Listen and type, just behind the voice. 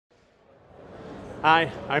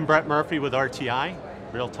Hi, I'm Brett Murphy with RTI,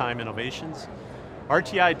 Real-Time Innovations.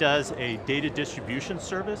 RTI does a data distribution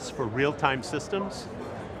service for real-time systems.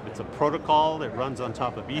 It's a protocol that runs on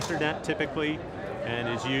top of Ethernet typically and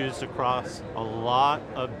is used across a lot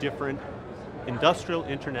of different industrial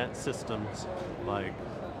internet systems like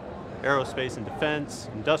aerospace and defense,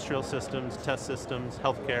 industrial systems, test systems,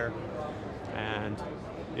 healthcare, and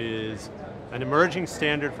is an emerging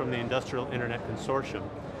standard from the Industrial Internet Consortium.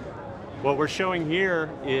 What we're showing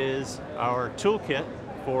here is our toolkit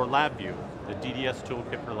for LabVIEW, the DDS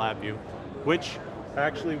toolkit for LabVIEW, which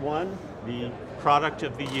actually won the Product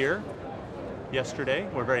of the Year yesterday.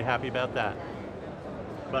 We're very happy about that.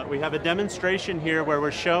 But we have a demonstration here where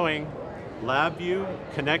we're showing LabVIEW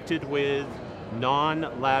connected with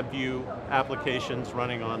non-LabVIEW applications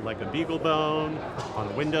running on like a BeagleBone, on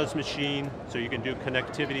a Windows machine, so you can do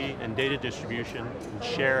connectivity and data distribution and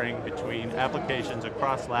sharing between applications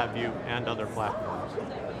across LabVIEW and other platforms.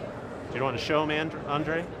 Do you want to show them,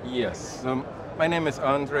 Andre? Yes. My name is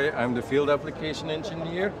Andre. I'm the field application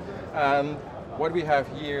engineer. And what we have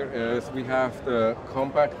here is we have the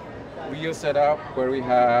compact view setup where we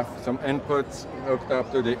have some inputs hooked up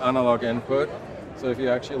to the analog input. So if you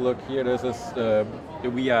actually look here, this is the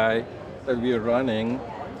VI that we are running.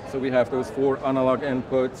 So we have those 4 analog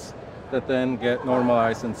inputs that then get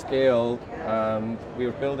normalized and scaled. And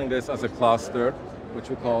we're building this as a cluster,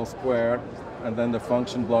 which we call Square. And then the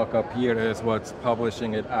function block up here is what's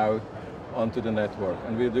publishing it out onto the network.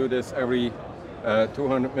 And we do this every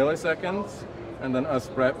 200 milliseconds. And then as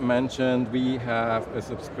Brett mentioned, we have a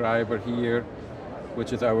subscriber here,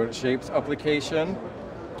 which is our shapes application.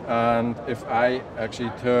 And if I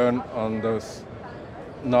actually turn on those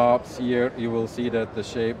knobs here, you will see that the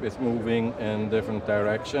shape is moving in different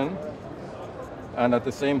direction. And at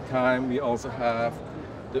the same time, we also have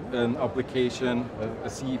an application, a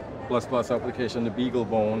C++ application, the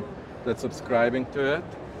BeagleBone, that's subscribing to it.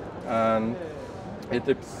 And it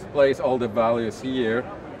displays all the values here,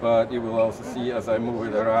 but you will also see as I move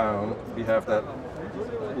it around, we have that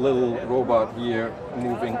little robot here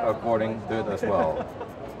moving according to it as well.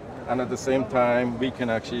 And at the same time, we can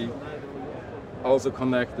actually also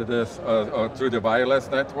connect to this through the wireless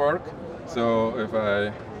network. So if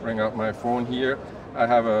I bring up my phone here, I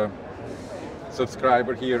have a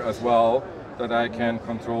subscriber here as well that I can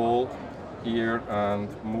control here and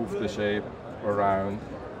move the shape around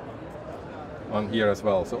on here as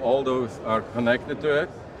well. So all those are connected to it.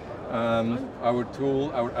 Our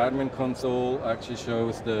tool, our admin console actually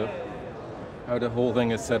shows how the whole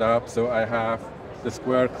thing is set up. So I have the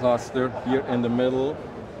Square cluster here in the middle,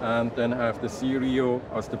 and then I have the Serial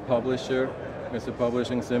as the publisher, as the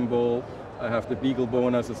publishing symbol. I have the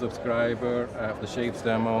BeagleBone as a subscriber. I have the Shapes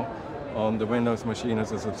demo on the Windows machine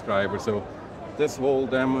as a subscriber. So this whole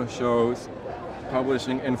demo shows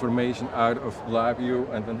publishing information out of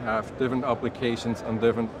LabVIEW and then have different applications on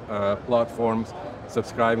different platforms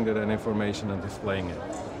subscribing to that information and displaying it.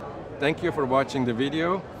 Thank you for watching the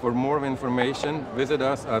video. For more information, visit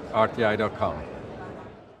us at rti.com.